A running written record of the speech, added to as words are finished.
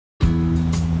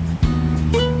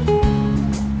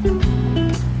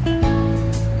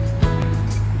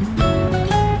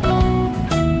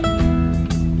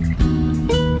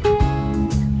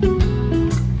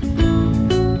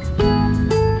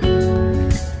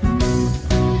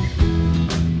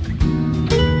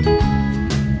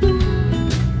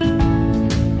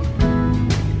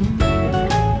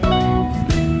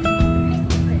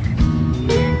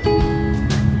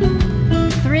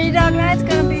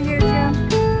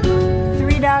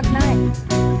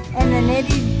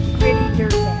nitty-gritty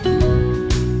dirt band.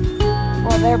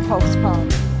 Well, they're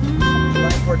postponed.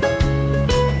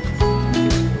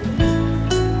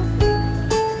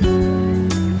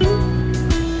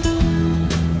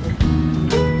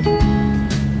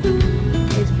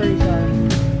 These birdies are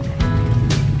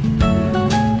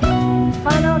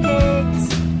funnel cakes.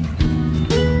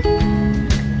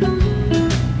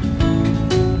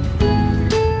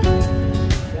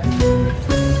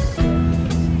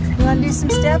 You want to do some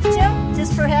steps, Jim?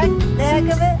 Just for the heck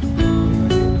of it?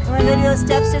 You want to go do those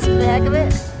steps just for the heck of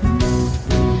it?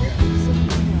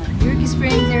 Eureka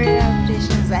Springs Area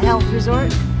Reputation is a health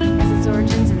resort, has its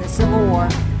origins in the Civil War.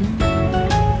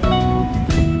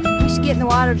 We should get in the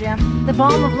water, Jim. The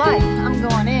balm of life. I'm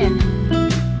going in.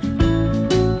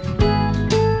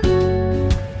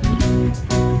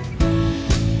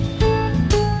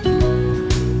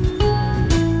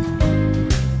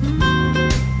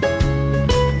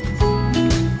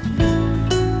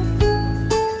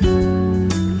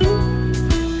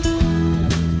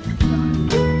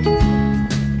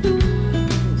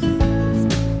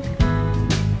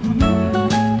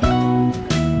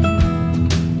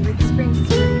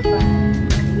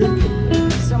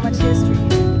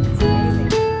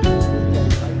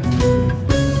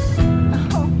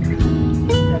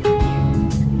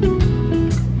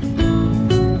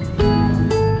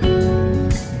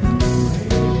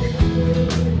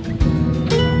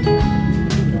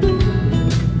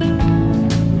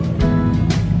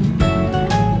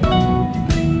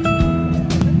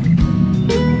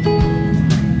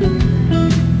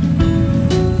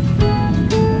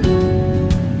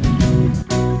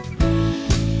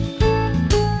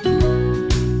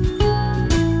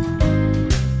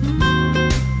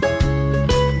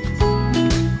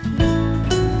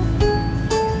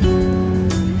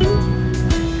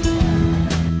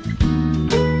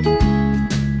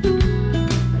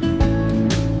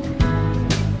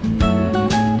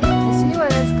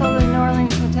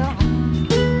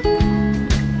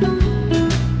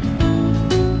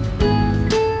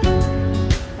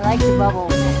 I like the bubble.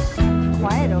 It's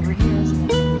quiet over here, isn't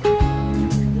it?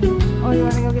 Oh, you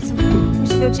want to go get some food? We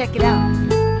should go check it out.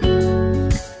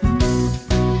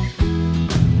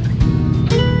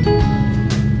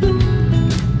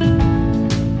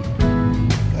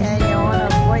 Yeah, you don't want to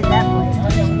avoid that place,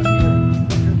 don't you?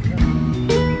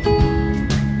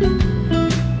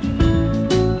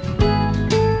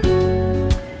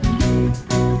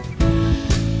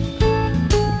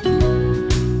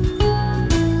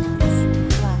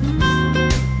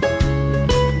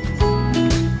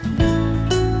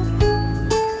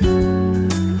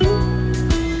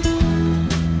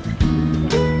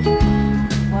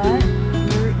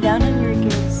 Down in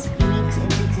Eureka's Uniques,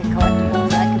 Antiques, and Collectibles.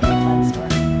 That could be a fun store.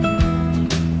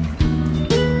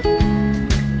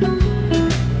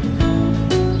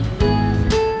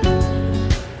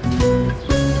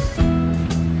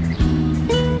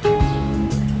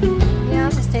 Yeah,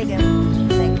 I'm just taking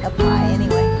like a pie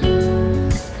anyway.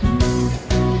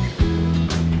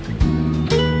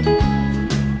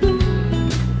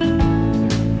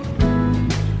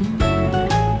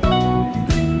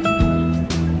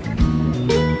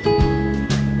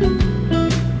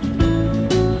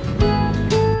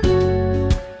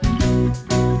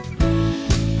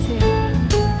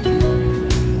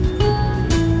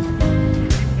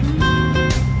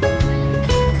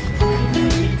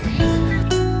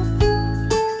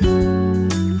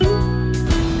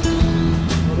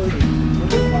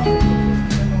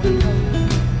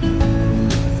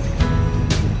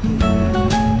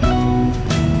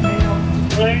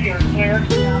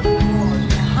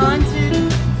 Haunted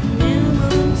New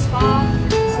Moon Spa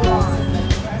Salon.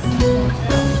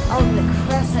 Oh, the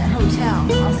Crescent Hotel.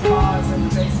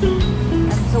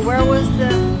 And so where was the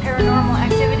paranormal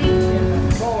activity? In the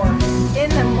morgue. In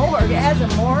the morgue. It has a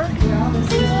morgue? Yeah,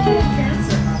 this is